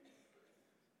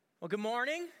Well, good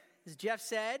morning. As Jeff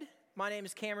said, my name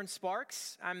is Cameron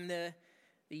Sparks. I'm the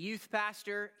youth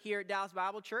pastor here at Dallas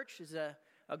Bible Church. It's a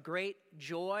great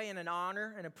joy and an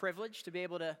honor and a privilege to be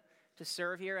able to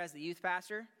serve here as the youth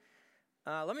pastor.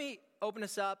 Let me open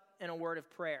us up in a word of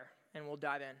prayer, and we'll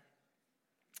dive in.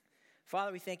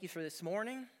 Father, we thank you for this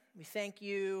morning. We thank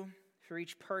you for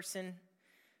each person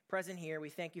present here.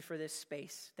 We thank you for this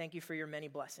space. Thank you for your many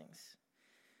blessings.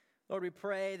 Lord, we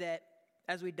pray that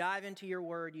as we dive into your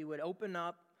word, you would open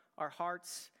up our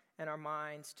hearts and our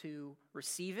minds to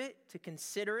receive it, to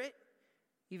consider it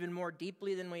even more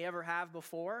deeply than we ever have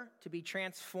before, to be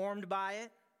transformed by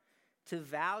it, to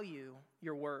value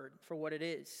your word for what it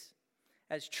is,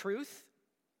 as truth,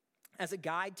 as a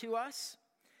guide to us,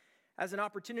 as an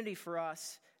opportunity for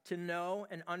us to know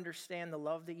and understand the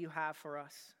love that you have for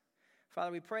us.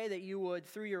 Father, we pray that you would,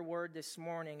 through your word this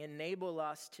morning, enable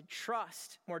us to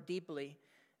trust more deeply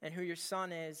in who your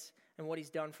Son is and what he's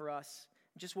done for us,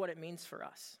 and just what it means for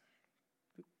us.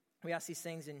 We ask these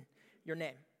things in your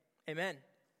name. Amen.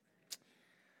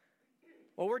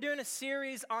 Well, we're doing a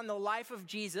series on the life of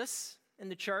Jesus in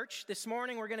the church. This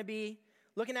morning, we're going to be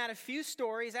looking at a few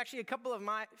stories, actually a couple of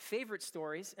my favorite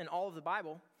stories in all of the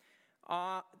Bible,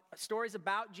 stories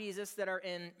about Jesus that are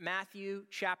in Matthew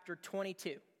chapter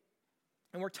 22.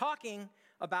 And we're talking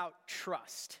about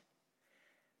trust.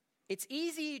 It's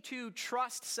easy to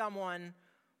trust someone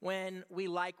when we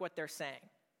like what they're saying.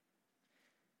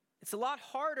 It's a lot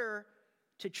harder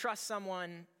to trust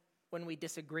someone when we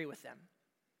disagree with them.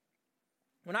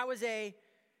 When I was a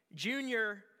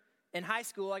junior in high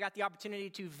school, I got the opportunity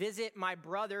to visit my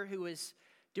brother who was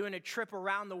doing a trip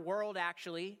around the world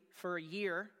actually for a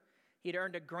year. He'd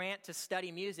earned a grant to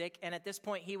study music, and at this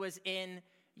point he was in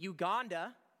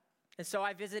Uganda. And so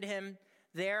I visited him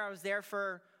there. I was there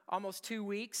for almost 2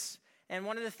 weeks. And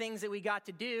one of the things that we got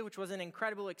to do, which was an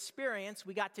incredible experience,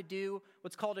 we got to do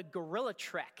what's called a gorilla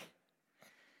trek.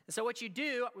 And so what you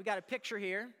do, we got a picture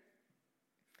here.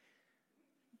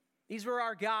 These were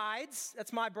our guides.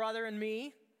 That's my brother and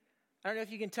me. I don't know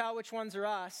if you can tell which ones are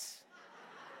us.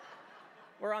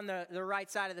 We're on the right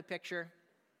side of the picture.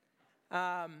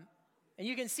 And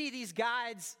you can see these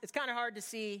guides. It's kind of hard to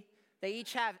see. They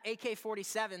each have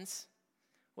AK-47s,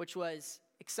 which was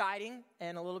exciting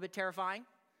and a little bit terrifying.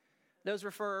 Those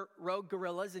were for rogue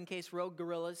guerrillas, in case rogue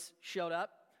guerrillas showed up.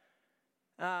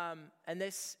 And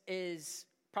this is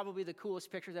probably the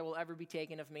coolest picture that will ever be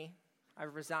taken of me.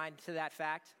 I've resigned to that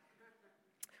fact.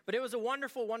 But it was a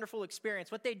wonderful, wonderful experience.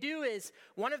 What they do is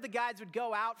one of the guides would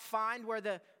go out, find where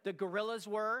the guerrillas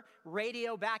were,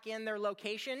 radio back in their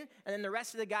location, and then the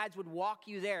rest of the guides would walk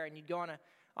you there. And you'd go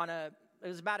it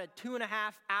was about a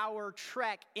 2.5-hour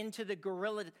trek into the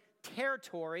guerrilla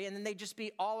territory, and then they'd just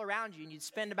be all around you, and you'd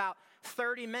spend about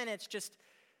 30 minutes just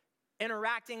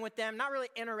interacting with them, not really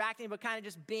interacting, but kind of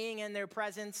just being in their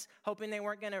presence, hoping they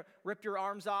weren't going to rip your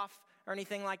arms off or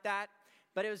anything like that.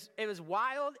 But it was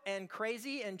wild and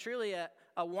crazy and truly a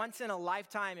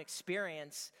once-in-a-lifetime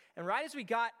experience. And right as we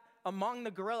got among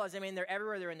the gorillas, I mean, they're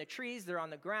everywhere. They're in the trees. They're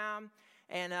on the ground.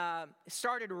 And it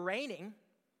started raining.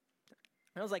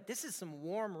 And I was like, this is some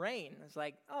warm rain. I was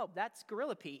like, oh, that's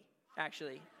gorilla pee,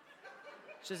 actually.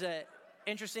 Which is an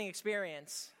interesting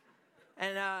experience.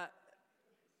 And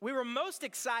we were most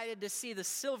excited to see the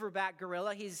silverback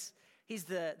gorilla. He's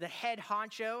the head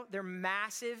honcho. They're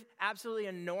massive, absolutely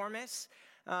enormous,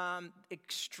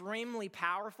 extremely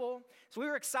powerful. So we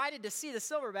were excited to see the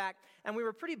silverback, and we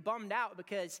were pretty bummed out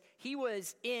because he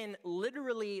was in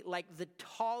literally like the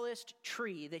tallest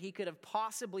tree that he could have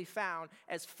possibly found,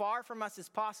 as far from us as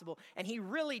possible, and he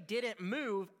really didn't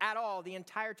move at all the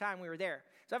entire time we were there.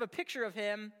 So I have a picture of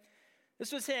him.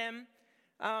 This was him.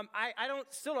 I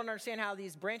still don't understand how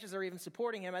these branches are even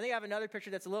supporting him. I think I have another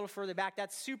picture that's a little further back.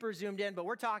 That's super zoomed in, but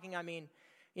we're talking,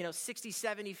 60,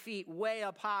 70 feet way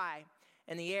up high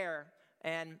in the air.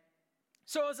 And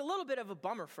so it was a little bit of a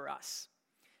bummer for us.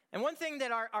 And one thing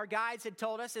that our guides had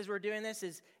told us as we're doing this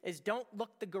is don't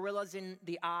look the gorillas in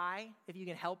the eye if you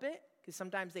can help it, because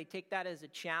sometimes they take that as a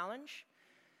challenge.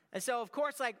 And so, of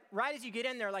course, right as you get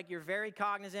in there, you're very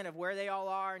cognizant of where they all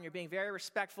are, and you're being very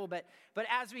respectful. But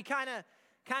as we kind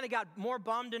of got more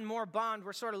bummed,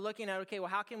 we're sort of looking at, okay, well,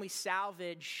 how can we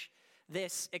salvage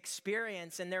this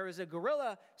experience? And there was a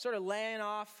gorilla sort of laying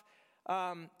off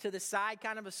to the side,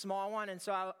 kind of a small one. And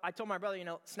so I told my brother,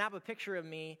 snap a picture of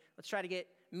me. Let's try to get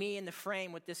me in the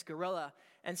frame with this gorilla.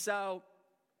 And so,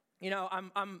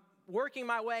 I'm working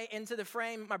my way into the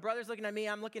frame. My brother's looking at me.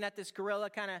 I'm looking at this gorilla,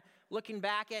 kind of looking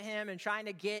back at him and trying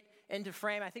to get into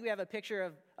frame. I think we have a picture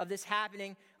of this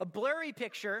happening, a blurry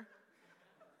picture.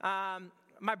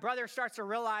 my brother starts to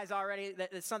realize already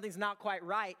that something's not quite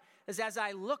right, is as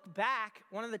I look back,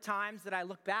 one of the times that I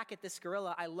look back at this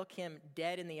gorilla, I look him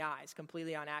dead in the eyes,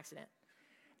 completely on accident.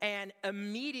 And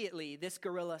immediately this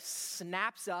gorilla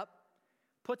snaps up,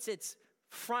 puts its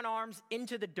front arms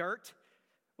into the dirt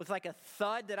with like a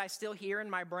thud that I still hear in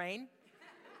my brain.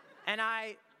 And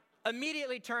I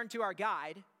immediately turn to our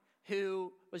guide,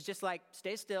 who was just like,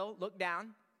 stay still, look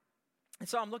down. And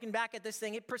so I'm looking back at this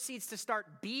thing. It proceeds to start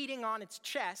beating on its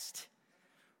chest,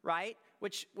 right?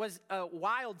 Which was a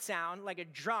wild sound, like a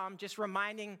drum, just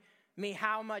reminding me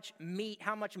how much meat,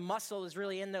 how much muscle is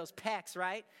really in those pecs,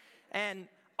 right? And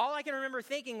all I can remember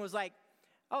thinking was like,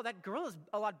 oh, that gorilla's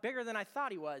a lot bigger than I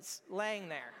thought he was laying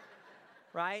there,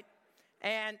 right?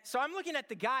 And so I'm looking at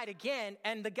the guide again,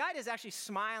 and the guide is actually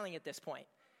smiling at this point.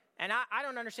 And I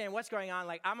don't understand what's going on.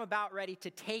 Like, I'm about ready to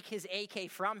take his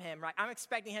AK from him, right? I'm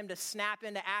expecting him to snap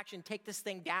into action, take this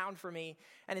thing down for me.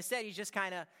 And instead, he's just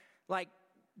kind of like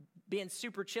being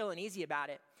super chill and easy about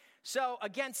it. So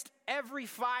against every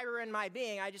fiber in my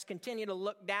being, I just continue to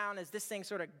look down as this thing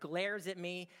sort of glares at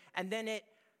me. And then it,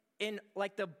 in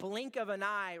like the blink of an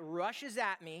eye, rushes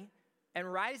at me.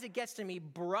 And right as it gets to me,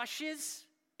 brushes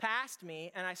past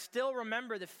me. And I still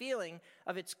remember the feeling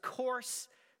of its coarse,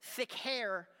 thick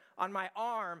hair on my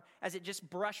arm as it just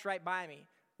brushed right by me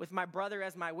with my brother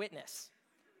as my witness,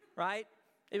 right?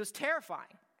 It was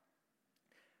terrifying.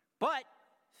 But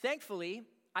thankfully,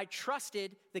 I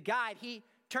trusted the guide. He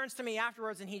turns to me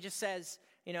afterwards and he just says,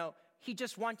 you know, he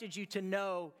just wanted you to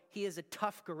know he is a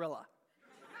tough gorilla.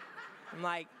 I'm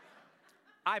like,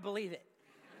 I believe it.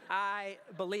 I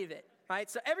believe it, right?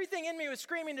 So everything in me was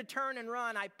screaming to turn and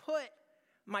run. I put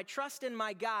my trust in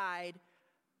my guide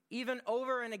even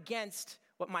over and against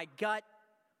what my gut,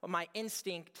 what my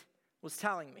instinct was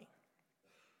telling me.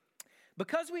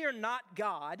 Because we are not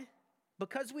God,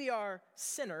 because we are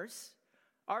sinners,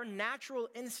 our natural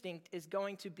instinct is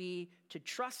going to be to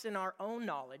trust in our own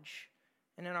knowledge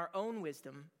and in our own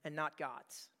wisdom and not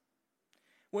God's.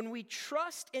 When we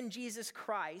trust in Jesus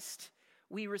Christ,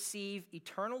 we receive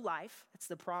eternal life. That's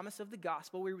the promise of the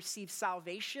gospel. We receive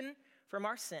salvation from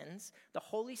our sins. The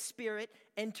Holy Spirit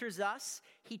enters us.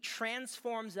 He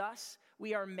transforms us.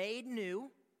 We are made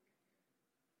new.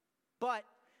 But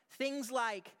things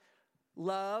like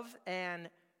love and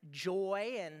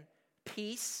joy and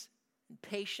peace and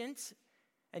patience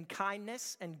and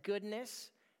kindness and goodness,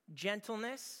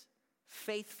 gentleness,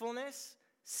 faithfulness,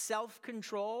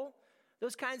 self-control,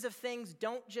 those kinds of things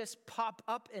don't just pop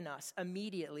up in us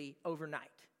immediately overnight.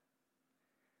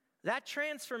 That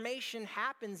transformation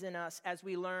happens in us as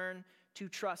we learn to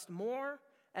trust more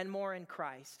and more in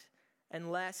Christ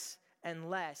and less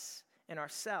in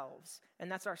ourselves.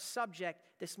 And that's our subject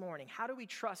this morning. How do we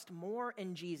trust more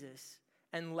in Jesus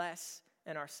and less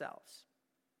in ourselves?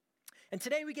 And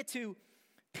today we get to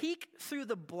peek through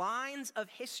the blinds of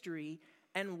history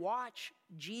and watch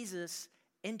Jesus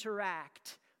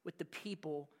interact with the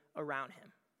people around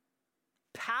him.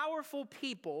 Powerful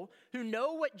people who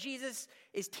know what Jesus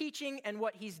is teaching and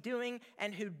what he's doing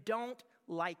and who don't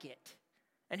like it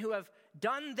and who have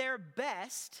done their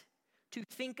best to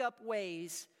think up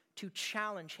ways to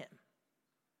challenge him.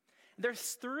 There's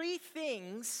three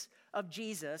things of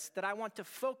Jesus that I want to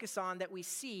focus on that we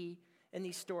see in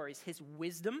these stories: his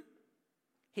wisdom,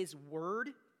 his word,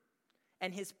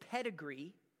 and his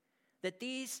pedigree that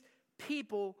these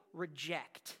people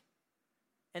reject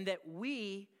and that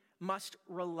we must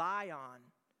rely on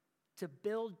to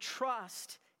build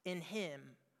trust in him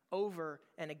over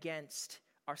and against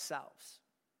ourselves.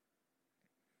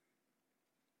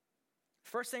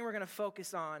 First thing we're going to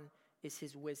focus on is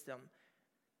his wisdom.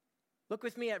 Look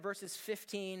with me at verses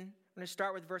 15. I'm going to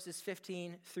start with verses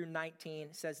 15 through 19.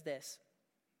 It says this: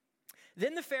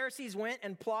 Then the Pharisees went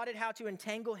and plotted how to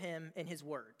entangle him in his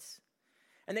words.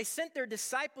 And they sent their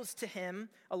disciples to him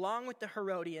along with the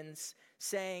Herodians,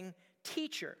 saying,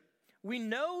 Teacher, we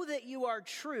know that you are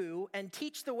true and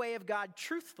teach the way of God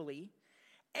truthfully,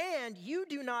 and you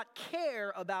do not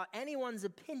care about anyone's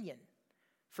opinion,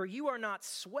 for you are not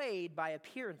swayed by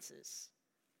appearances.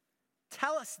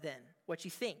 Tell us then what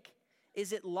you think.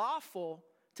 Is it lawful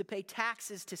to pay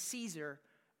taxes to Caesar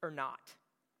or not?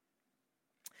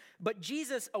 But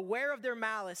Jesus, aware of their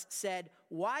malice, said,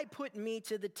 Why put me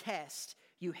to the test,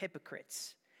 you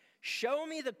hypocrites? Show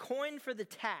me the coin for the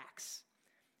tax.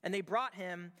 And they brought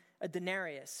him a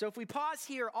denarius. So if we pause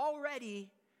here, already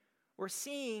we're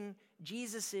seeing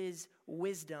Jesus'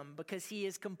 wisdom because he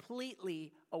is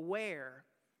completely aware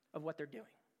of what they're doing.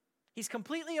 He's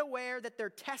completely aware that they're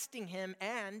testing him,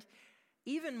 and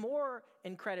even more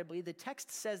incredibly, the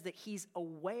text says that he's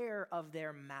aware of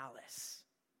their malice.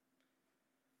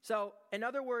 So, in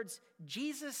other words,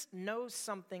 Jesus knows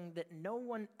something that no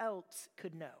one else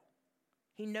could know.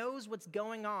 He knows what's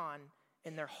going on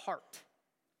in their heart.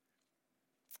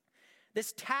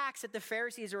 This tax that the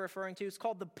Pharisees are referring to is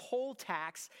called the poll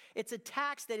tax. It's a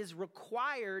tax that is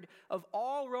required of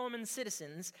all Roman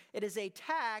citizens. It is a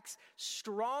tax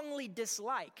strongly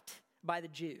disliked by the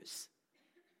Jews.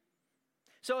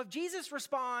 So if Jesus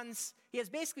responds, he has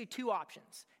basically two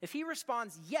options. If he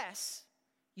responds, yes,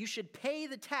 you should pay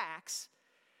the tax,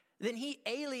 then he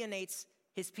alienates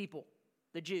his people,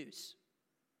 the Jews.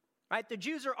 Right? The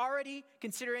Jews are already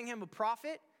considering him a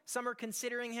prophet. Some are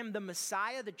considering him the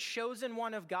Messiah, the chosen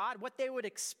one of God. What they would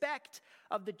expect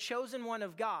of the chosen one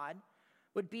of God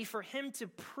would be for him to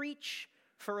preach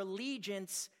for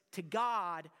allegiance to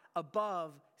God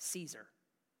above Caesar.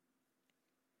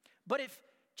 But if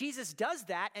Jesus does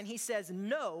that and he says,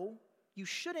 no, you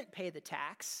shouldn't pay the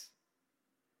tax,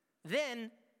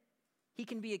 then he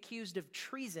can be accused of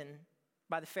treason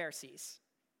by the Pharisees.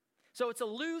 So it's a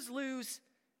lose-lose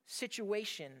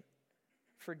situation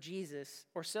for Jesus,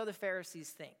 or so the Pharisees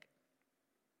think.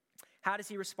 How does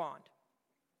he respond?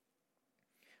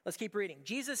 Let's keep reading.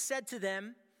 Jesus said to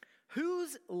them,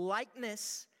 "Whose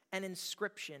likeness and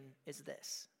inscription is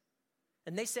this?"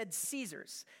 And they said,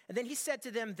 "Caesar's." And then he said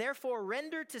to them, "Therefore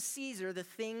render to Caesar the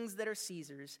things that are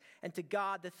Caesar's, and to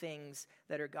God the things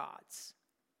that are God's."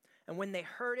 And when they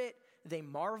heard it, they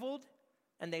marveled,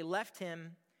 and they left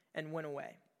him and went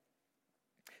away.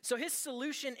 So his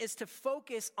solution is to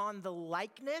focus on the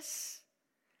likeness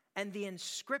and the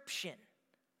inscription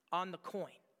on the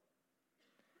coin.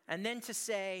 And then to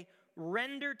say,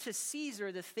 render to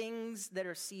Caesar the things that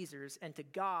are Caesar's, and to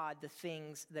God the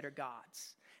things that are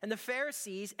God's. And the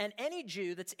Pharisees and any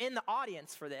Jew that's in the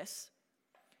audience for this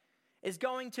is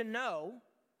going to know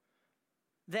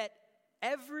that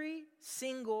every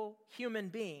single human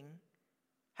being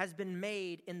has been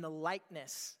made in the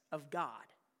likeness of God.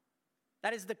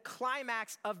 That is the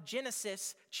climax of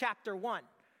Genesis chapter 1,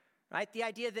 right? The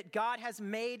idea that God has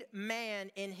made man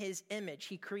in his image.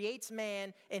 He creates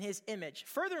man in his image.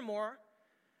 Furthermore,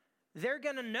 they're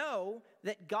going to know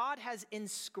that God has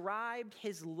inscribed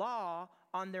his law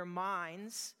on their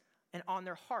minds and on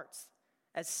their hearts,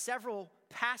 as several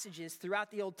passages throughout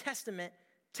the Old Testament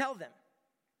tell them.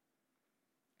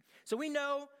 So we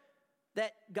know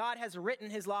that God has written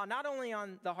his law not only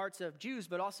on the hearts of Jews,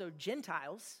 but also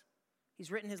Gentiles.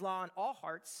 He's written his law on all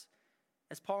hearts,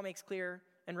 as Paul makes clear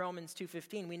in Romans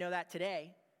 2:15. We know that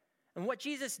today. And what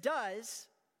Jesus does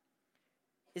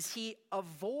is he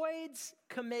avoids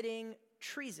committing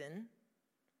treason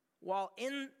while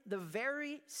in the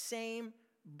very same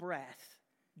breath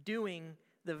doing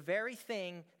the very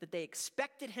thing that they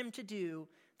expected him to do,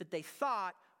 that they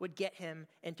thought would get him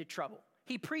into trouble.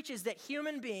 He preaches that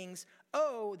human beings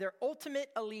owe their ultimate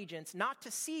allegiance not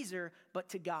to Caesar, but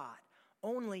to God.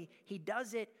 Only he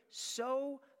does it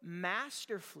so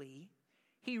masterfully,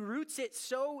 he roots it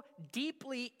so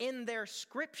deeply in their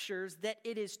scriptures that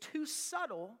it is too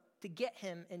subtle to get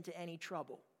him into any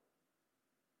trouble.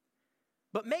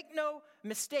 But make no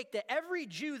mistake that every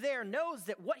Jew there knows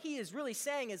that what he is really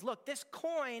saying is, look, this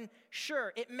coin,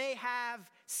 sure, it may have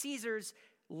Caesar's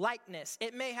likeness,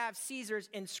 it may have Caesar's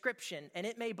inscription, and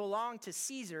it may belong to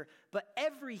Caesar, but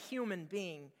every human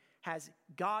being has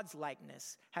God's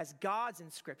likeness, has God's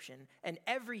inscription, and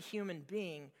every human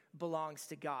being belongs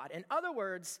to God. In other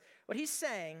words, what he's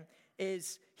saying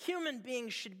is human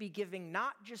beings should be giving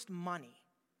not just money,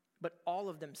 but all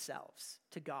of themselves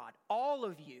to God. All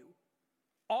of you,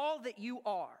 all that you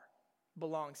are,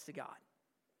 belongs to God.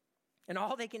 And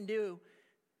all they can do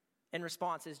in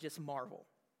response is just marvel.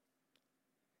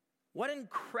 What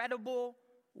incredible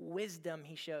wisdom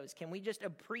he shows. Can we just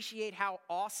appreciate how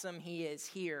awesome he is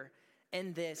here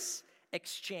in this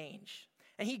exchange?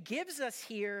 And he gives us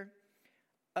here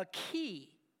a key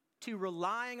to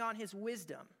relying on his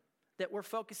wisdom that we're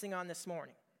focusing on this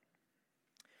morning.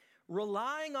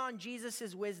 Relying on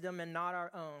Jesus' wisdom and not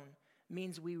our own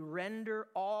means we render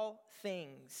all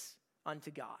things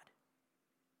unto God.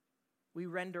 We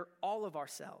render all of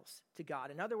ourselves to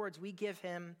God. In other words, we give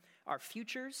him our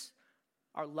futures,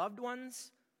 our loved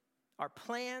ones, our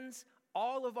plans,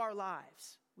 all of our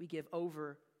lives, we give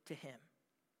over to him.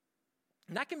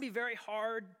 And that can be very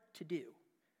hard to do,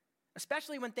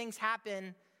 especially when things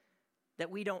happen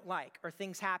that we don't like or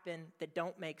things happen that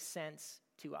don't make sense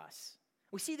to us.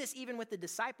 We see this even with the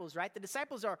disciples, right? The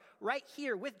disciples are right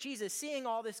here with Jesus, seeing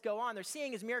all this go on. They're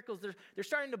seeing his miracles. They're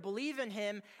starting to believe in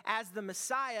him as the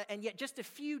Messiah. And yet just a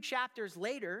few chapters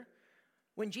later,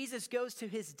 when Jesus goes to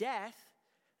his death,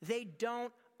 they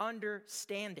don't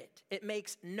understand it. It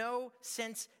makes no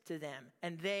sense to them,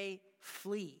 and they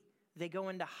flee. They go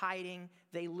into hiding.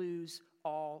 They lose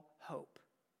all hope.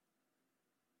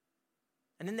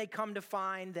 And then they come to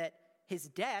find that his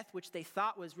death, which they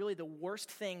thought was really the worst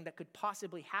thing that could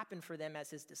possibly happen for them as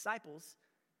his disciples,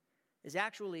 is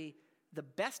actually the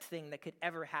best thing that could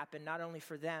ever happen, not only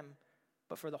for them,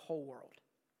 but for the whole world.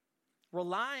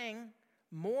 Relying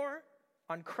more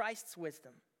on Christ's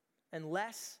wisdom and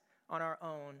less on our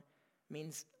own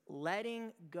means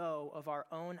letting go of our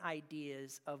own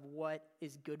ideas of what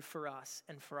is good for us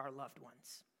and for our loved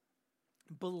ones.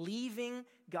 Believing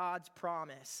God's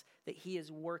promise that he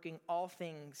is working all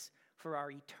things for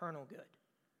our eternal good.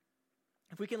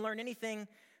 If we can learn anything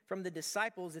from the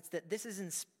disciples, it's that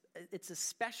it's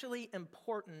especially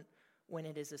important when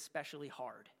it is especially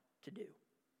hard to do.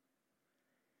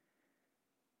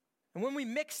 And when we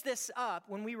mix this up,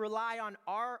 when we rely on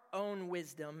our own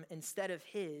wisdom instead of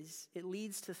his, it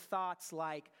leads to thoughts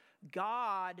like,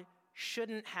 God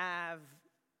shouldn't have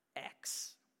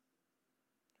X,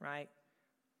 right?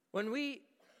 When we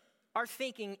are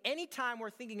thinking, anytime we're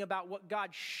thinking about what God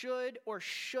should or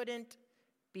shouldn't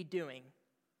be doing,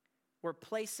 we're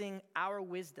placing our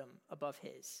wisdom above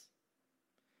his.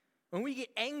 When we get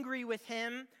angry with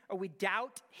him or we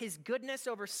doubt his goodness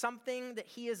over something that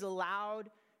he has allowed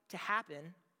to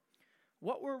happen,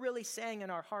 what we're really saying in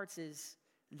our hearts is,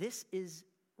 this is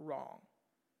wrong.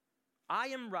 I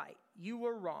am right. You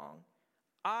are wrong.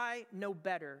 I know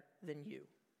better than you.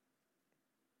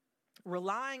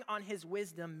 Relying on his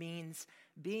wisdom means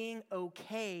being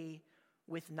okay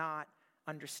with not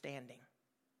understanding.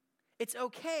 It's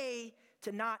okay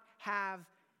to not have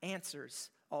answers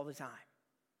all the time.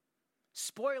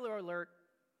 Spoiler alert,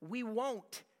 we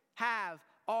won't have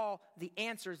all the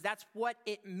answers. That's what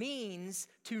it means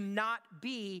to not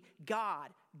be God.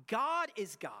 God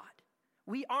is God.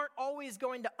 We aren't always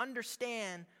going to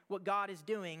understand what God is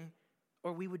doing,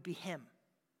 or we would be him.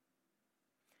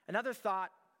 Another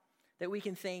thought that we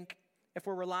can think if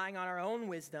we're relying on our own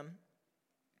wisdom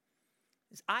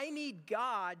is, I need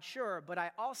God, sure, but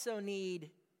I also need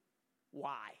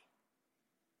why.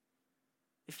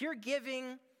 If you're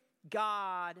giving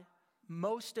God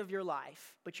most of your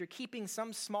life, but you're keeping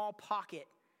some small pocket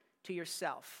to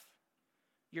yourself,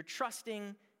 you're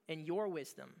trusting in your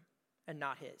wisdom and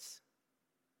not his.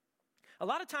 A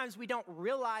lot of times we don't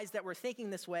realize that we're thinking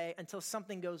this way until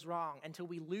something goes wrong, until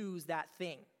we lose that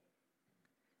thing.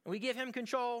 And we give him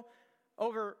control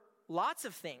over lots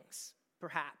of things,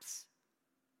 perhaps.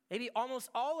 Maybe almost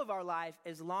all of our life,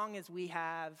 as long as we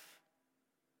have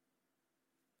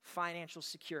financial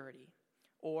security,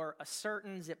 or a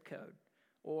certain zip code,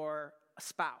 or a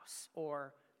spouse,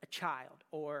 or a child,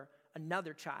 or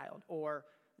another child, or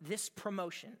this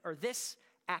promotion, or this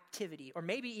activity, or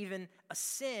maybe even a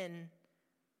sin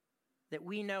that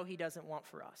we know he doesn't want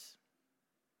for us.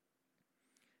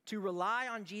 To rely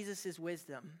on Jesus'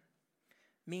 wisdom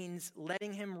means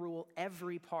letting him rule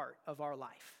every part of our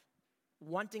life,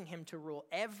 wanting him to rule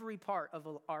every part of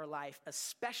our life,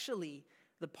 especially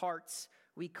the parts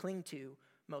we cling to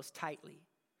most tightly.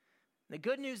 The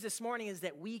good news this morning is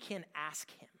that we can ask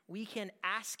him. We can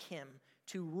ask him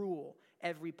to rule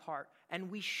every part, and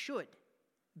we should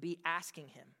be asking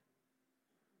him.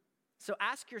 So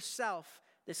ask yourself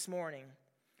this morning,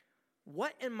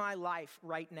 what in my life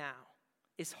right now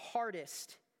is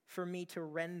hardest for me to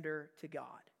render to God?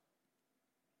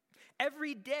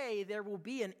 Every day there will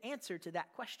be an answer to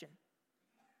that question.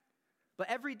 But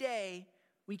every day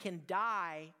we can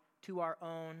die to our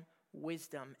own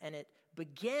wisdom, and it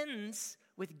begins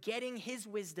with getting his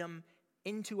wisdom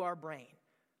into our brain.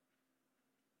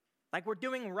 Like we're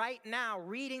doing right now,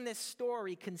 reading this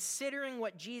story, considering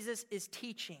what Jesus is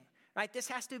teaching, right? This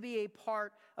has to be a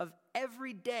part of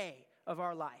every day of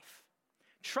our life.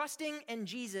 Trusting in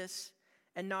Jesus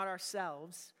and not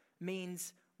ourselves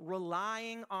means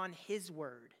relying on his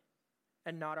word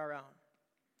and not our own.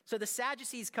 So the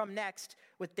Sadducees come next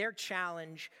with their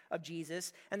challenge of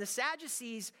Jesus, and the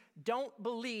Sadducees don't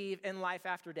believe in life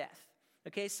after death.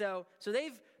 Okay, so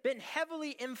they've been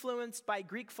heavily influenced by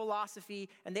Greek philosophy,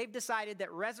 and they've decided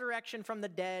that resurrection from the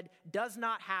dead does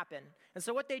not happen. And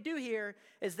so what they do here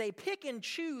is they pick and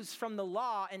choose from the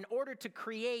law in order to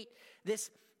create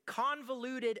this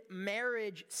convoluted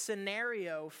marriage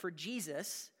scenario for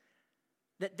Jesus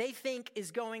that they think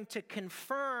is going to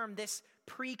confirm this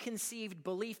preconceived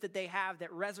belief that they have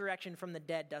that resurrection from the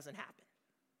dead doesn't happen.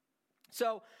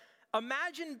 So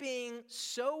imagine being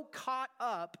so caught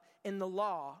up in the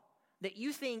law that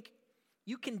you think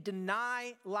you can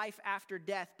deny life after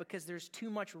death because there's too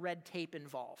much red tape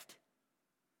involved.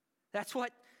 That's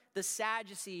what the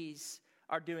Sadducees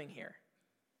are doing here.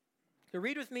 So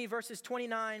read with me verses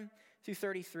 29 through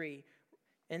 33.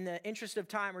 In the interest of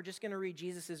time, we're just going to read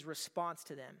Jesus' response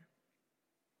to them.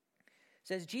 It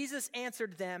says, Jesus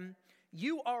answered them,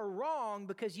 "You are wrong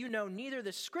because you know neither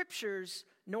the scriptures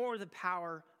nor the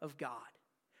power of God.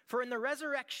 For in the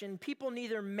resurrection, people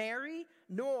neither marry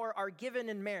nor are given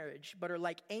in marriage, but are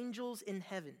like angels in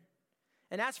heaven.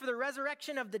 And as for the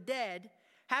resurrection of the dead,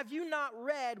 have you not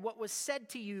read what was said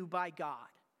to you by God?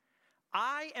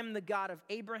 I am the God of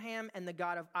Abraham and the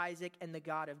God of Isaac and the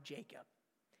God of Jacob.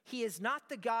 He is not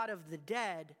the God of the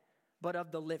dead, but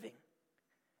of the living."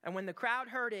 And when the crowd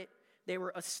heard it, they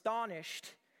were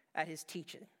astonished at his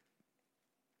teaching.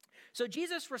 So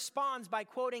Jesus responds by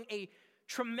quoting a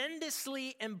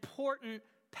tremendously important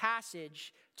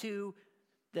passage to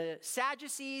the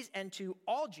Sadducees and to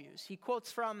all Jews. He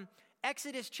quotes from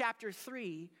Exodus chapter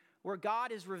 3, where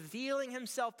God is revealing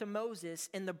himself to Moses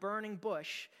in the burning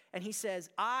bush. And he says,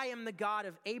 "I am the God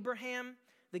of Abraham,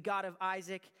 the God of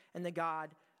Isaac, and the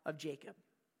God of Jacob."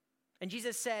 And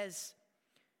Jesus says,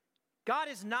 God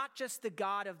is not just the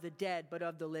God of the dead, but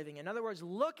of the living. In other words,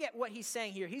 look at what he's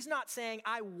saying here. He's not saying,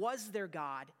 I was their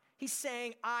God. He's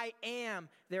saying, I am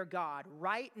their God.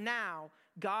 Right now,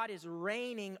 God is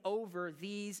reigning over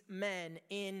these men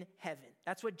in heaven.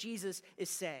 That's what Jesus is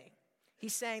saying.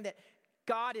 He's saying that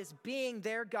God is being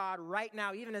their God right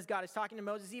now, even as God is talking to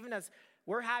Moses, even as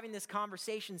we're having this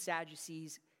conversation,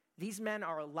 Sadducees, these men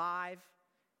are alive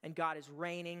and God is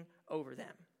reigning over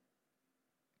them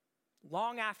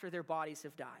long after their bodies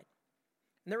have died.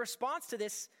 And the response to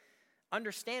this,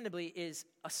 understandably, is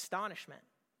astonishment.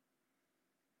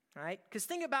 All right? Because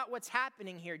think about what's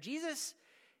happening here. Jesus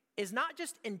is not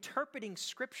just interpreting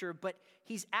scripture, but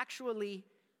he's actually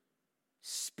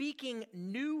speaking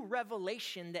new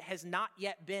revelation that has not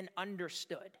yet been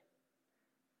understood.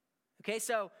 Okay,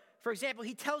 so for example,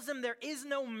 he tells them there is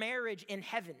no marriage in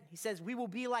heaven. He says, we will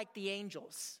be like the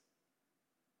angels.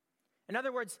 In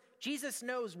other words, Jesus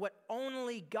knows what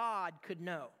only God could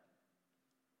know.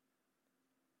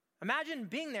 Imagine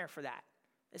being there for that.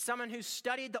 As someone who's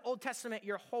studied the Old Testament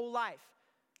your whole life,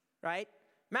 right?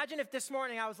 Imagine if this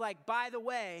morning I was like, by the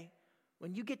way,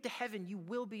 when you get to heaven, you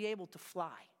will be able to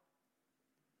fly.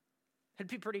 That'd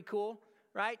be pretty cool,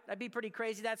 right? That'd be pretty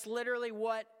crazy. That's literally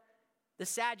what the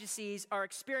Sadducees are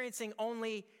experiencing,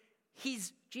 only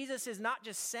Jesus is not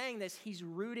just saying this, he's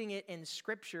rooting it in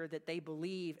scripture that they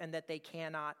believe and that they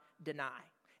cannot deny.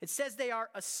 It says they are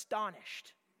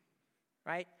astonished,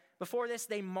 right? Before this,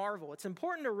 they marvel. It's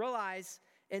important to realize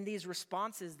in these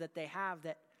responses that they have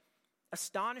that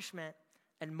astonishment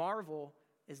and marvel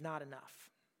is not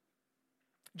enough.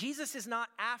 Jesus is not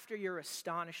after your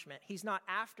astonishment. He's not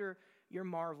after your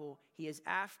marvel. He is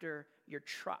after your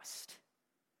trust.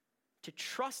 To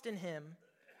trust in him,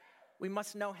 we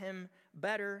must know him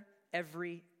better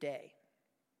every day.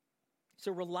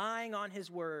 So relying on his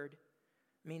word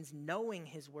means knowing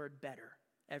his word better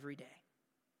every day.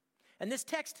 And this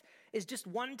text is just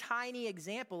one tiny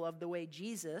example of the way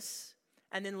Jesus,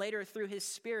 and then later through his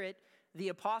Spirit, the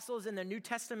apostles and the New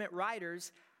Testament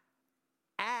writers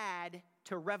add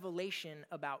to revelation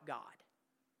about God.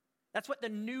 That's what the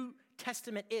New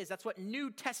Testament is. That's what New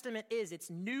Testament is. It's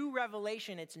new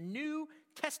revelation. It's new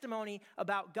testimony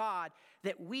about God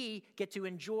that we get to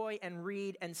enjoy and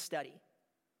read and study.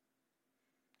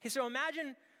 Okay, so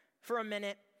imagine for a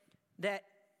minute that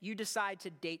you decide to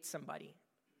date somebody,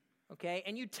 okay?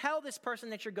 And you tell this person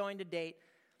that you're going to date,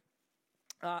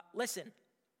 listen,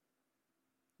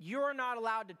 you're not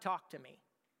allowed to talk to me.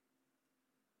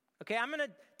 Okay, I'm going to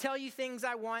tell you things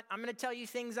I want. I'm going to tell you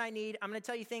things I need. I'm going to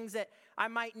tell you things that I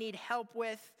might need help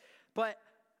with. But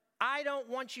I don't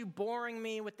want you boring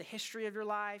me with the history of your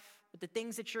life, with the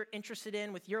things that you're interested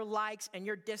in, with your likes and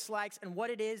your dislikes, and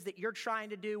what it is that you're trying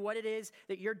to do, what it is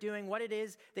that you're doing, what it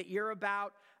is that you're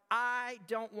about. I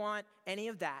don't want any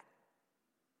of that.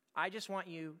 I just want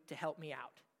you to help me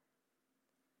out.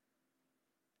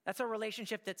 That's a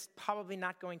relationship that's probably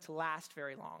not going to last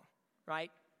very long, right?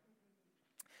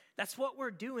 That's what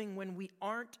we're doing when we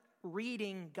aren't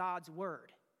reading God's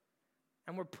word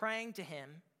and we're praying to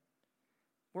him.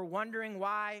 We're wondering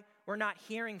why we're not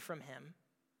hearing from him.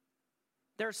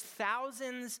 There's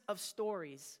thousands of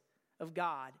stories of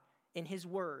God in his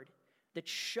word that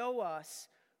show us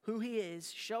who he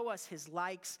is, show us his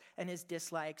likes and his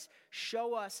dislikes,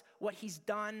 show us what he's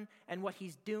done and what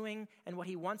he's doing and what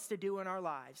he wants to do in our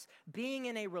lives. Being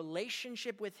in a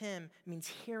relationship with him means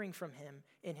hearing from him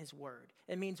in his word.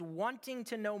 It means wanting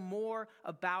to know more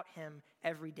about him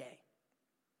every day.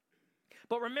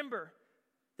 But remember,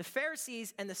 the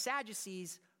Pharisees and the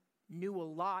Sadducees knew a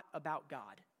lot about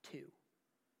God too.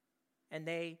 And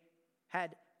they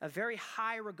had a very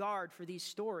high regard for these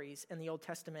stories in the Old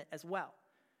Testament as well.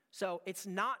 So it's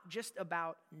not just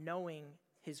about knowing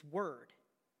his word.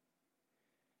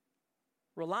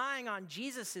 Relying on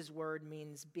Jesus' word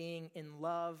means being in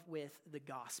love with the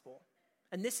gospel.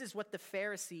 And this is what the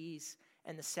Pharisees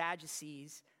and the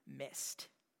Sadducees missed.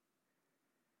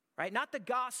 Right? Not the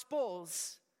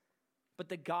gospels, but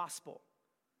the gospel.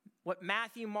 What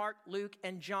Matthew, Mark, Luke,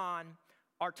 and John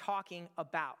are talking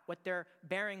about, what they're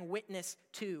bearing witness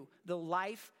to, the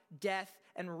life, death,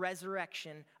 and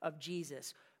resurrection of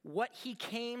Jesus. What he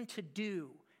came to do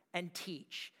and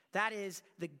teach. That is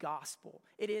the gospel.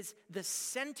 It is the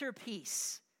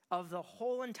centerpiece of the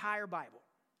whole entire Bible.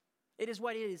 It is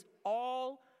what it is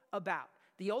all about.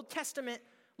 The Old Testament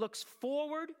looks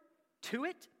forward to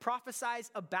it, prophesies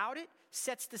about it,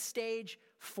 sets the stage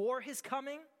for his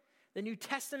coming. The New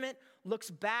Testament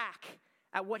looks back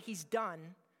at what he's done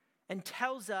and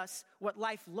tells us what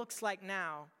life looks like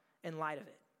now in light of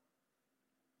it.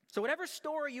 So whatever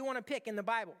story you want to pick in the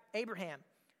Bible, Abraham,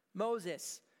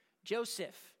 Moses,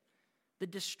 Joseph, the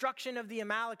destruction of the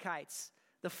Amalekites,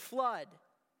 the flood,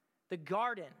 the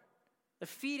garden, the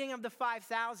feeding of the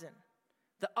 5,000,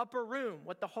 the upper room,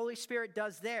 what the Holy Spirit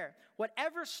does there.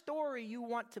 Whatever story you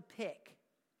want to pick,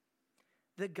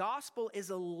 the gospel is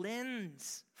a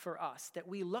lens for us that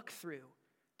we look through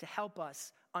to help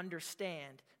us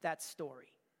understand that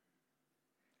story.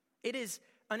 It is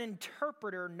an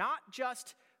interpreter not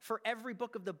just for every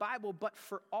book of the Bible, but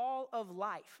for all of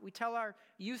life. We tell our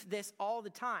youth this all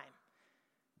the time.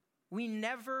 We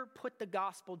never put the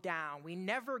gospel down. We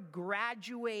never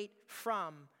graduate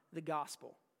from the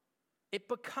gospel. It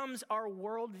becomes our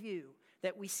worldview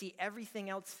that we see everything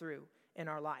else through in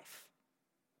our life.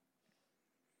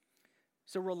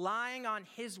 So relying on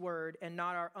his word and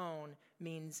not our own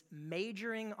means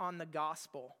majoring on the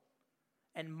gospel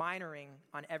and minoring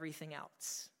on everything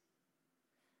else.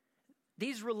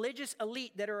 These religious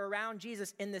elite that are around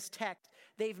Jesus in this text,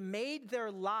 they've made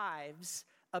their lives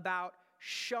about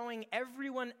showing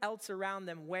everyone else around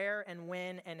them where and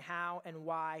when and how and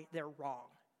why they're wrong.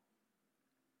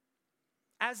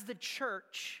 As the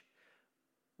church,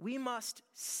 we must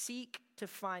seek to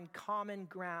find common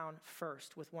ground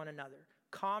first with one another.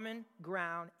 Common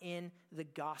ground in the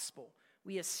gospel.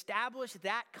 We establish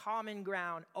that common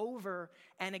ground over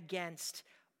and against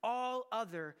all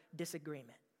other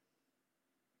disagreement.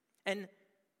 And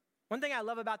one thing I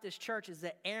love about this church is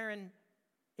that Aaron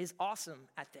is awesome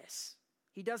at this.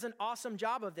 He does an awesome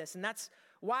job of this, and that's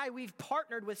why we've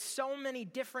partnered with so many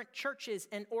different churches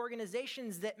and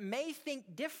organizations that may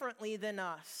think differently than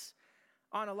us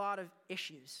on a lot of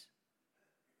issues.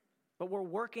 But we're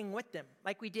working with them,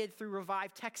 like we did through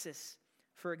Revive Texas,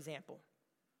 for example.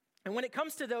 And when it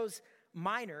comes to those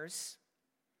minors,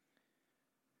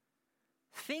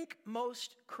 think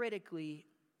most critically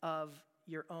of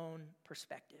your own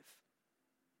perspective.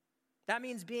 That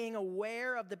means being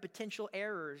aware of the potential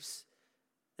errors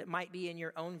that might be in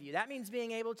your own view. That means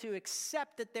being able to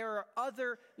accept that there are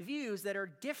other views that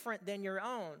are different than your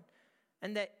own,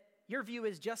 and that your view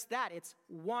is just that. It's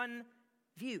one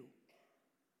view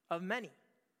of many.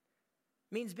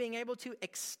 It means being able to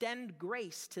extend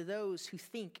grace to those who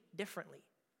think differently.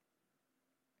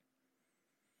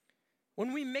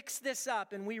 When we mix this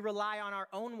up and we rely on our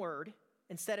own word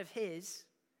instead of his,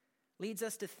 leads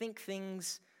us to think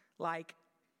things like,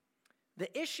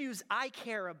 the issues I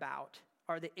care about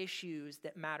are the issues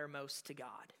that matter most to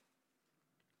God.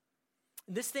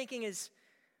 This thinking is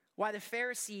why the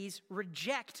Pharisees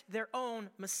reject their own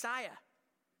Messiah,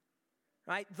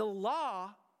 right? The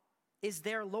law is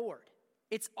their Lord.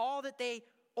 It's all that they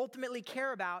ultimately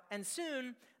care about, and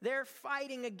soon they're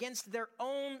fighting against their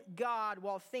own God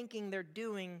while thinking they're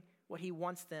doing what he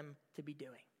wants them to be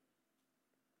doing.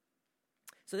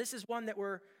 So this is one that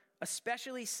we're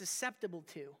especially susceptible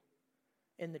to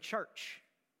in the church.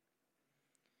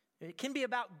 It can be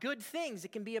about good things.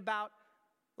 It can be about,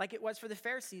 like it was for the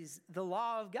Pharisees, the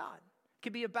law of God. It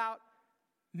could be about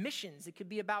missions. It could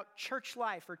be about church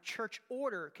life or church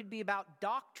order. It could be about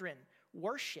doctrine,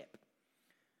 worship.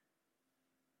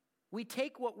 We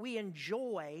take what we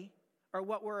enjoy or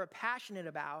what we're passionate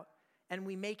about and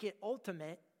we make it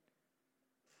ultimate,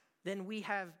 then we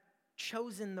have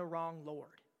chosen the wrong Lord.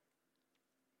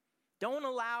 Don't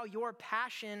allow your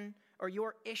passion or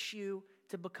your issue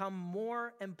to become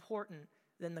more important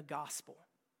than the gospel.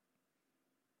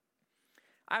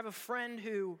 I have a friend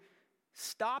who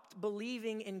stopped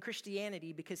believing in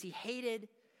Christianity because he hated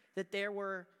that there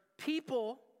were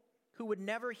people who would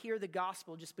never hear the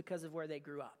gospel just because of where they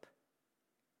grew up.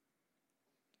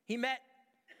 He met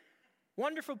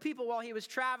wonderful people while he was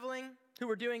traveling who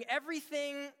were doing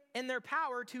everything in their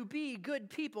power to be good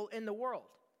people in the world.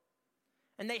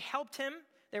 And they helped him,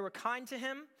 they were kind to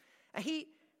him, and he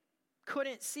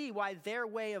couldn't see why their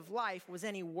way of life was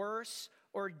any worse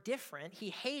or different.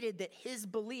 He hated that his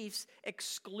beliefs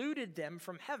excluded them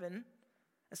from heaven,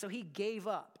 and so he gave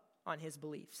up on his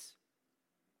beliefs.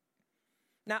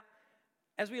 Now,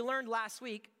 as we learned last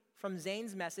week from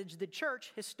Zane's message, the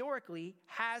church historically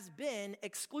has been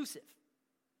exclusive,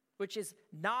 which is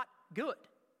not good.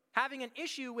 Having an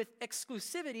issue with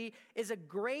exclusivity is a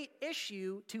great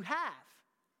issue to have.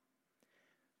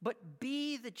 But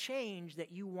be the change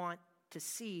that you want to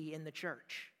see in the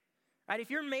church. Right? If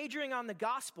you're majoring on the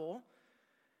gospel,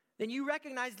 then you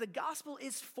recognize the gospel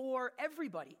is for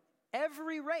everybody,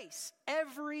 every race,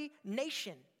 every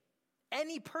nation.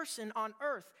 Any person on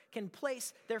earth can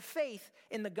place their faith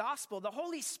in the gospel. The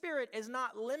Holy Spirit is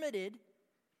not limited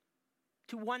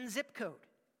to one zip code.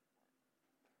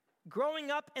 Growing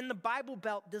up in the Bible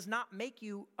Belt does not make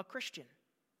you a Christian.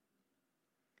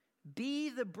 Be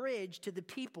the bridge to the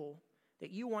people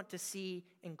that you want to see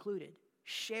included.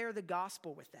 Share the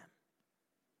gospel with them.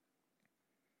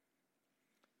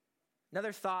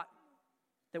 Another thought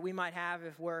that we might have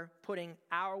if we're putting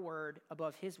our word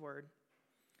above his word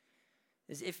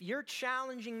is if you're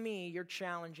challenging me, you're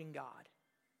challenging God.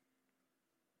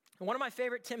 And one of my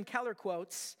favorite Tim Keller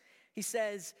quotes, he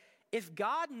says, if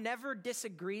God never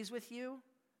disagrees with you,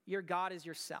 your God is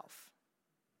yourself.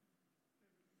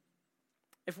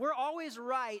 If we're always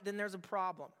right, then there's a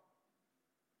problem.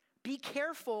 Be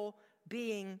careful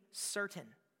being certain.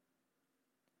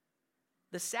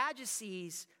 The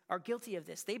Sadducees are guilty of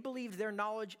this. They believed their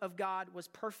knowledge of God was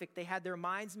perfect. They had their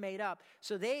minds made up.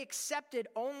 So they accepted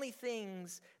only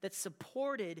things that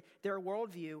supported their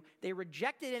worldview. They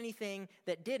rejected anything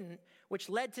that didn't, which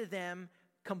led to them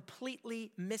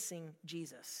completely missing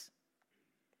Jesus.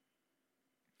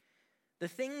 The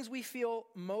things we feel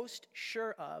most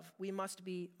sure of, we must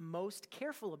be most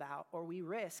careful about, or we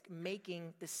risk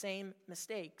making the same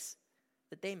mistakes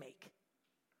that they make.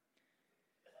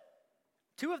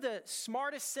 Two of the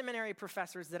smartest seminary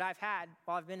professors that I've had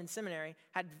while I've been in seminary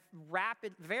had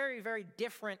rapid, very, very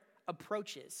different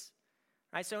approaches.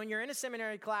 Right? So when you're in a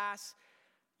seminary class,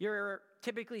 you're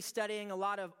typically studying a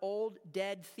lot of old,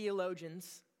 dead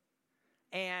theologians.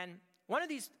 And one of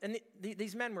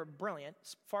these men were brilliant,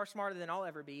 far smarter than I'll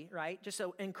ever be, right? Just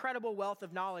an incredible wealth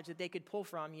of knowledge that they could pull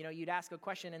from. You know, you'd ask a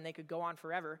question and they could go on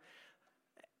forever.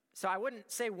 So I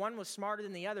wouldn't say one was smarter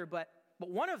than the other, but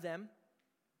one of them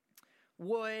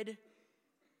would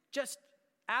just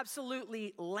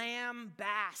absolutely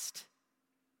lambast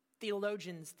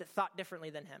theologians that thought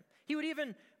differently than him. He would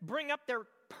even bring up their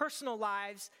personal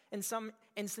lives in some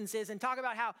instances and talk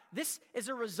about how this is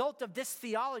a result of this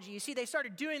theology. You see, they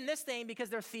started doing this thing because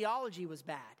their theology was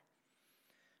bad,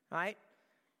 right?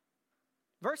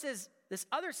 Versus this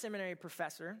other seminary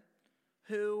professor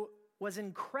who was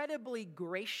incredibly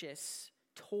gracious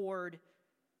toward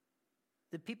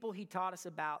the people he taught us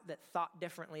about that thought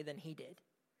differently than he did.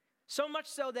 So much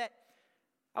so that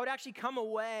I would actually come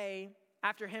away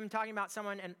after him talking about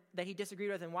someone that he disagreed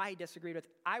with and why he disagreed with,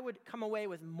 I would come away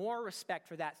with more respect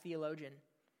for that theologian,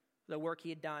 the work he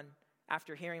had done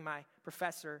after hearing my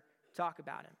professor talk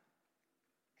about him.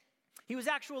 He was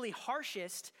actually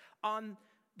harshest on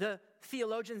the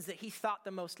theologians that he thought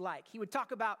the most like. He would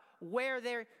talk about where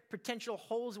their potential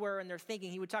holes were in their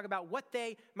thinking. He would talk about what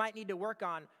they might need to work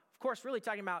on. Of course, really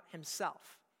talking about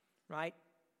himself, right?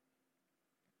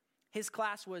 His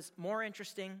class was more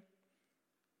interesting,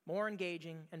 more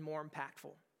engaging, and more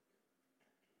impactful.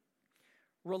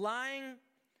 Relying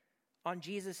on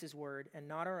Jesus' word and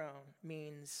not our own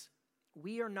means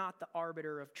we are not the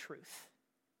arbiter of truth.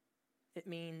 It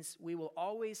means we will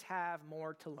always have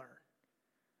more to learn.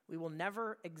 We will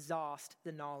never exhaust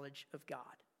the knowledge of God.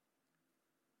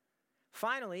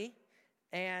 Finally,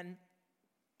 and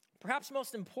perhaps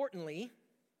most importantly,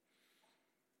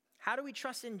 how do we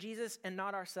trust in Jesus and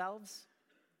not ourselves?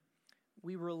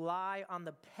 We rely on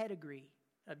the pedigree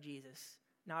of Jesus,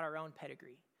 not our own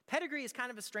pedigree. Pedigree is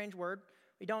kind of a strange word.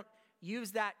 We don't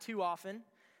use that too often.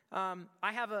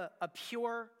 I have a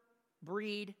pure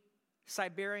breed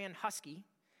Siberian Husky,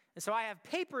 and so I have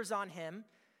papers on him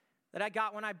that I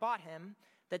got when I bought him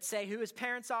that say who his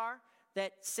parents are,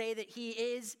 that say that he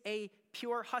is a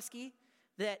pure Husky,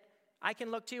 that I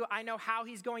can look to. I know how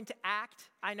he's going to act.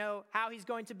 I know how he's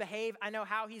going to behave. I know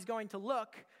how he's going to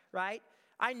look, right?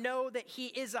 I know that he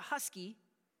is a Husky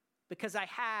because I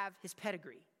have his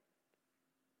pedigree.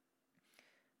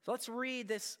 So let's read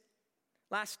this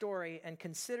last story and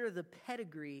consider the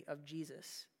pedigree of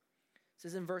Jesus.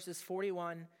 This is in verses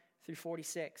 41 through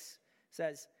 46. It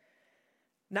says,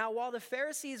 Now, while the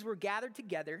Pharisees were gathered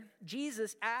together,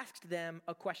 Jesus asked them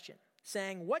a question,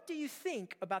 saying, "What do you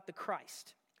think about the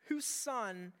Christ? Whose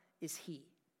son is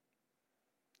he?"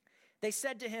 They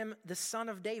said to him, "The son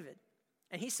of David."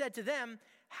 And he said to them,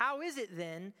 "How is it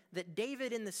then that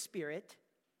David in the Spirit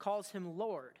calls him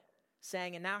Lord?"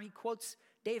 Saying, and now he quotes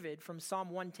David from Psalm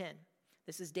 110.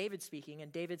 This is David speaking,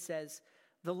 and David says,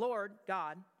 "The Lord,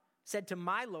 God, said to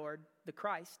my Lord, the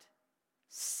Christ,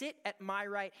 'Sit at my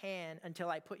right hand until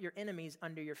I put your enemies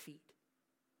under your feet.'"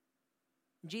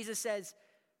 Jesus says,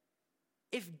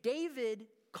 if David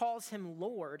calls him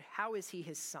Lord, how is he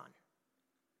his son?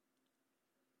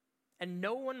 And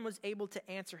no one was able to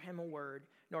answer him a word,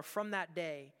 nor from that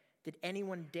day did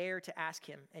anyone dare to ask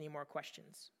him any more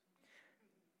questions.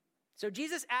 So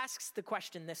Jesus asks the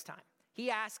question this time.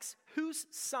 He asks, whose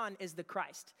son is the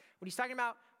Christ? What he's talking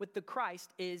about with the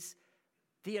Christ is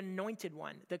the anointed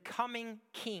one, the coming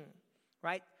king,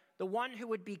 right? The one who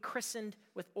would be christened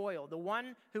with oil, the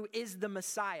one who is the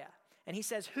Messiah. And he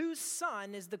says, whose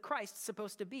son is the Christ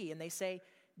supposed to be? And they say,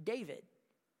 David,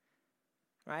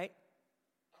 right?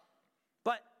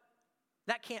 But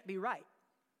that can't be right.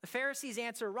 The Pharisees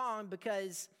answer wrong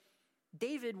because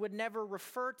David would never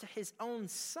refer to his own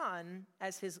son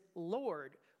as his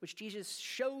Lord, which Jesus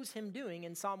shows him doing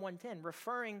in Psalm 110,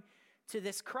 referring to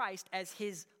this Christ as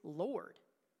his Lord.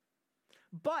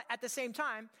 But at the same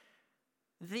time,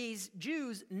 these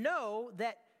Jews know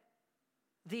that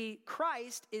the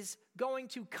Christ is going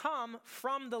to come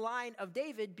from the line of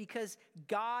David because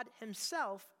God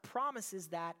himself promises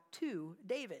that to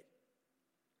David.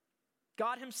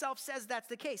 God himself says that's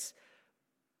the case.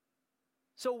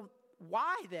 So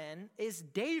why then is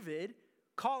David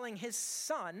calling his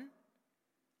son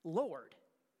Lord?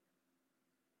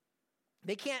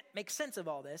 They can't make sense of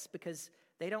all this because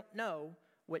they don't know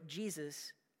what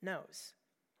Jesus knows.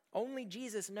 Only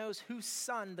Jesus knows whose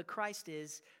son the Christ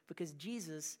is because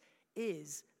Jesus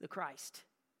is the Christ.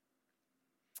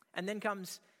 And then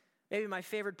comes maybe my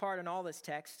favorite part in all this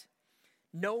text.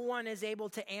 No one is able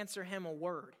to answer him a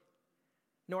word,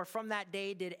 nor from that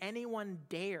day did anyone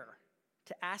dare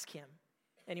to ask him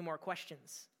any more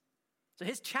questions. So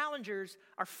his challengers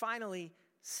are finally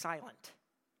silent.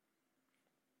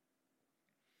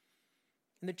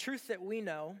 And the truth that we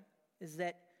know is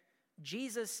that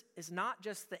Jesus is not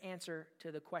just the answer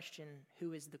to the question,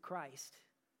 who is the Christ?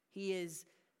 He is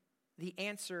the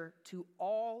answer to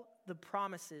all the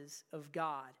promises of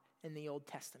God in the Old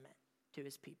Testament to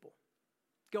his people.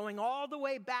 Going all the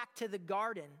way back to the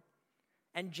garden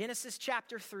and Genesis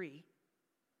chapter 3,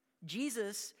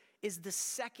 Jesus is the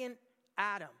second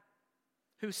Adam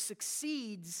who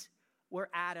succeeds where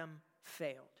Adam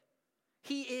failed.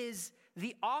 He is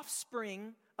the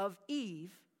offspring of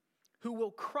Eve who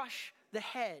will crush the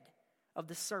head of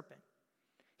the serpent.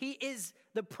 He is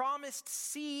the promised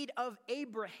seed of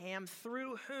Abraham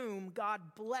through whom God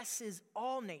blesses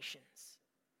all nations.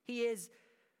 He is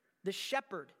the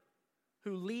shepherd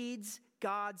who leads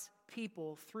God's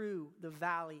people through the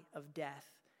valley of death.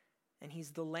 And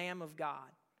he's the Lamb of God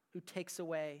who takes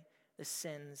away the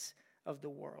sins of the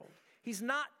world. He's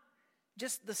not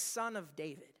just the son of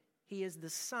David. He is the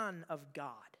Son of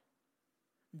God.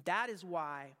 That is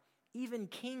why even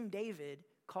King David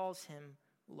calls him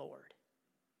Lord.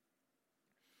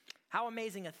 How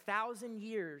amazing, 1,000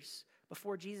 years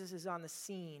before Jesus is on the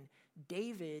scene,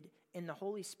 David in the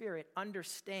Holy Spirit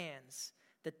understands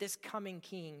that this coming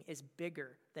king is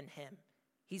bigger than him.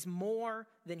 He's more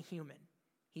than human.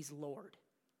 He's Lord.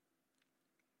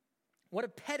 What a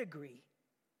pedigree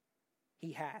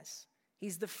he has.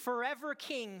 He's the forever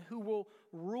king who will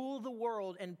rule the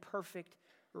world in perfect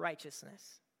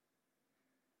righteousness.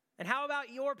 And how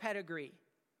about your pedigree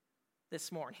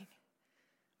this morning?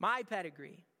 My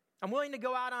pedigree. I'm willing to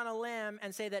go out on a limb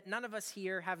and say that none of us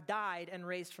here have died and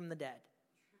raised from the dead.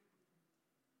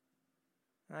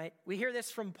 Right? We hear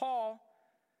this from Paul,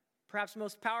 perhaps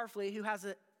most powerfully, who has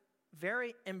a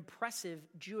very impressive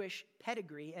Jewish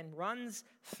pedigree and runs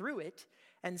through it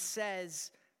and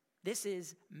says, this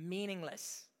is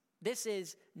meaningless. This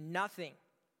is nothing.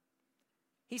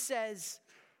 He says,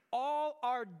 all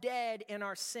are dead in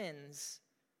our sins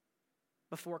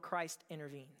before Christ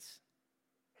intervenes.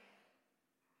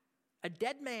 A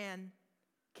dead man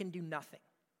can do nothing,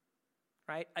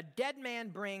 right? A dead man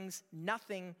brings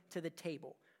nothing to the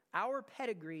table. Our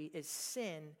pedigree is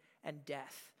sin and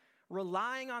death.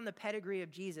 Relying on the pedigree of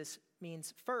Jesus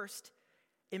means first,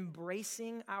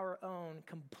 embracing our own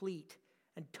complete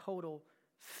and total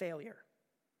failure.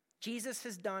 Jesus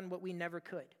has done what we never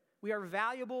could. We are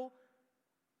valuable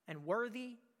and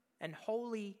worthy and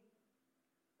holy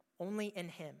only in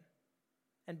him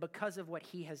and because of what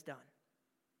he has done.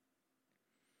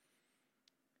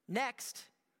 Next,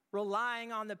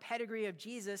 relying on the pedigree of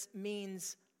Jesus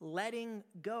means letting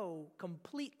go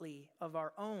completely of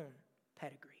our own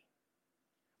pedigree.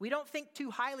 We don't think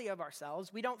too highly of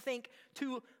ourselves. We don't think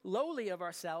too lowly of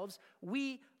ourselves.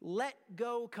 We let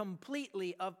go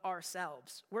completely of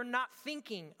ourselves. We're not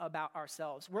thinking about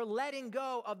ourselves. We're letting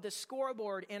go of the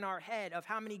scoreboard in our head of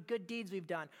how many good deeds we've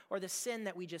done or the sin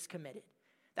that we just committed.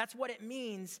 That's what it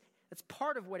means. That's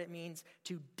part of what it means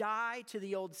to die to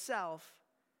the old self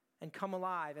and come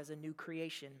alive as a new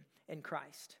creation in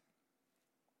Christ.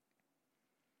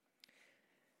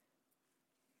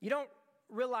 You don't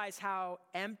realize how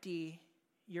empty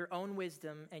your own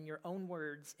wisdom and your own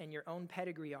words and your own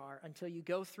pedigree are until you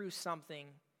go through something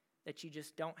that you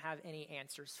just don't have any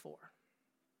answers for.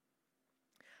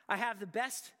 I have the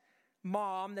best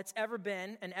mom that's ever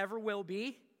been and ever will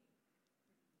be.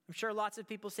 I'm sure lots of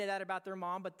people say that about their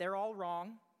mom, but they're all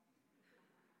wrong.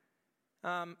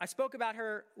 I spoke about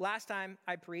her last time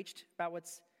I preached about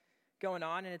what's going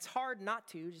on, and it's hard not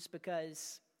to just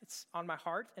because it's on my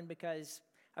heart and because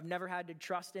I've never had to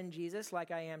trust in Jesus like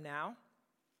I am now.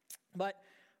 But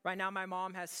right now my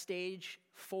mom has stage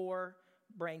 4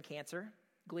 brain cancer,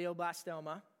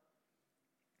 glioblastoma.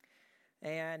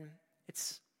 And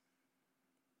it's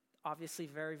obviously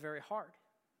very, very hard.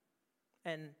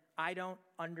 And I don't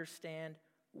understand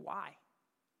why.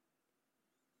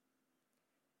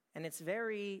 And it's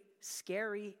very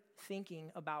scary thinking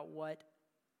about what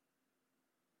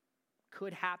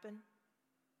could happen,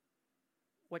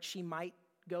 what she might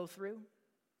go through.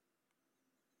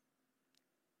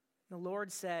 The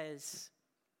Lord says,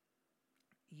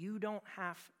 you don't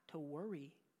have to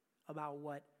worry about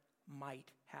what might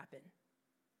happen.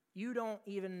 You don't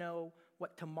even know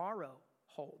what tomorrow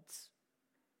holds.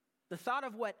 The thought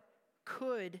of what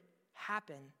could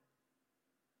happen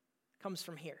comes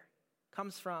from here,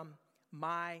 comes from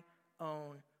my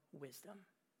own wisdom.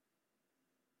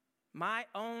 My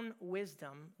own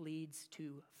wisdom leads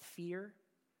to fear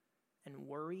and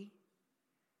worry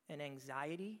and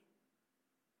anxiety.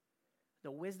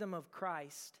 The wisdom of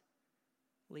Christ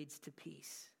leads to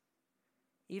peace.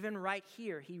 Even right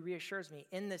here, he reassures me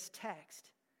in this text,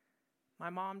 my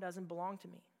mom doesn't belong to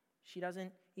me. She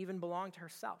doesn't even belong to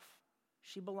herself.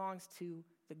 She belongs to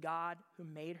the God who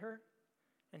made her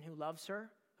and who loves her,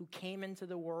 who came into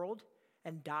the world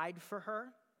and died for her.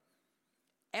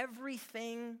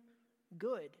 Everything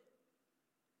good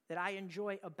that I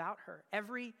enjoy about her,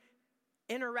 every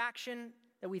interaction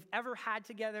that we've ever had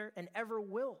together and ever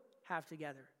will have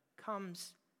together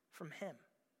comes from him.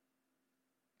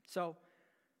 So,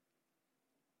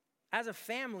 as a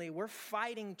family, we're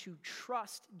fighting to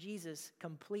trust Jesus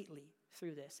completely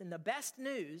through this. And the best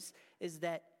news is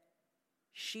that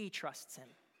she trusts him,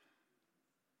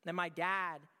 that my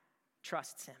dad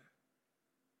trusts him.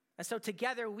 And so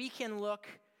together we can look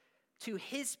to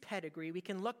his pedigree. We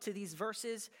can look to these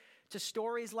verses, to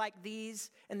stories like these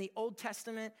in the Old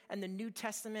Testament and the New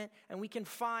Testament, and we can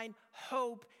find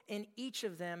hope in each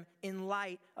of them in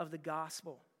light of the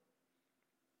gospel.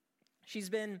 She's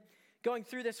been going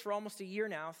through this for almost a year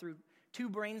now, through 2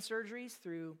 brain surgeries,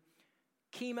 through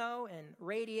chemo and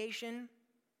radiation.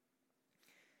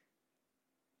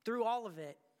 Through all of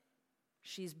it,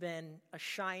 she's been a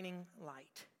shining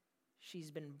light.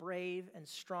 She's been brave and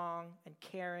strong and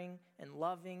caring and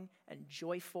loving and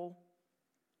joyful.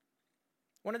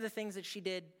 One of the things that she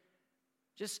did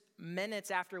just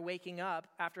minutes after waking up,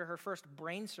 after her first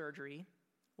brain surgery,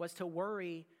 was to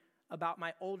worry about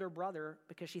my older brother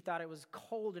because she thought it was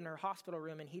cold in her hospital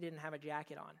room and he didn't have a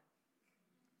jacket on.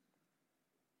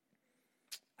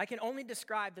 I can only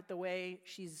describe that the way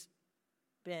she's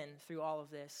been through all of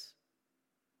this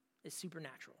is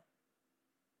supernatural.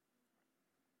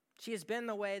 She has been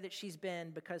the way that she's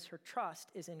been because her trust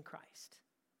is in Christ.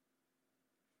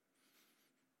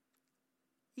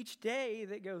 Each day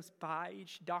that goes by,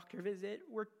 each doctor visit,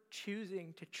 we're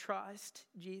choosing to trust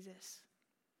Jesus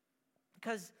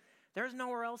because there's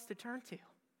nowhere else to turn to.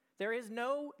 There is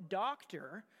no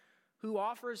doctor who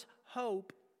offers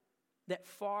hope that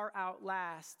far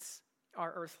outlasts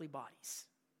our earthly bodies.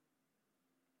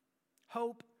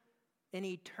 Hope in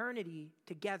eternity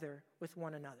together with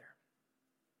one another.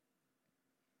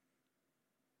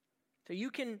 So you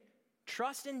can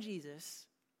trust in Jesus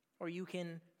or you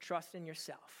can trust in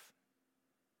yourself.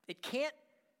 It can't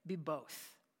be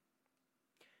both.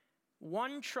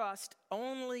 One trust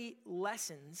only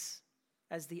lessens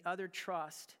as the other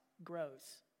trust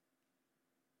grows.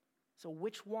 So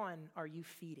which one are you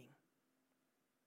feeding?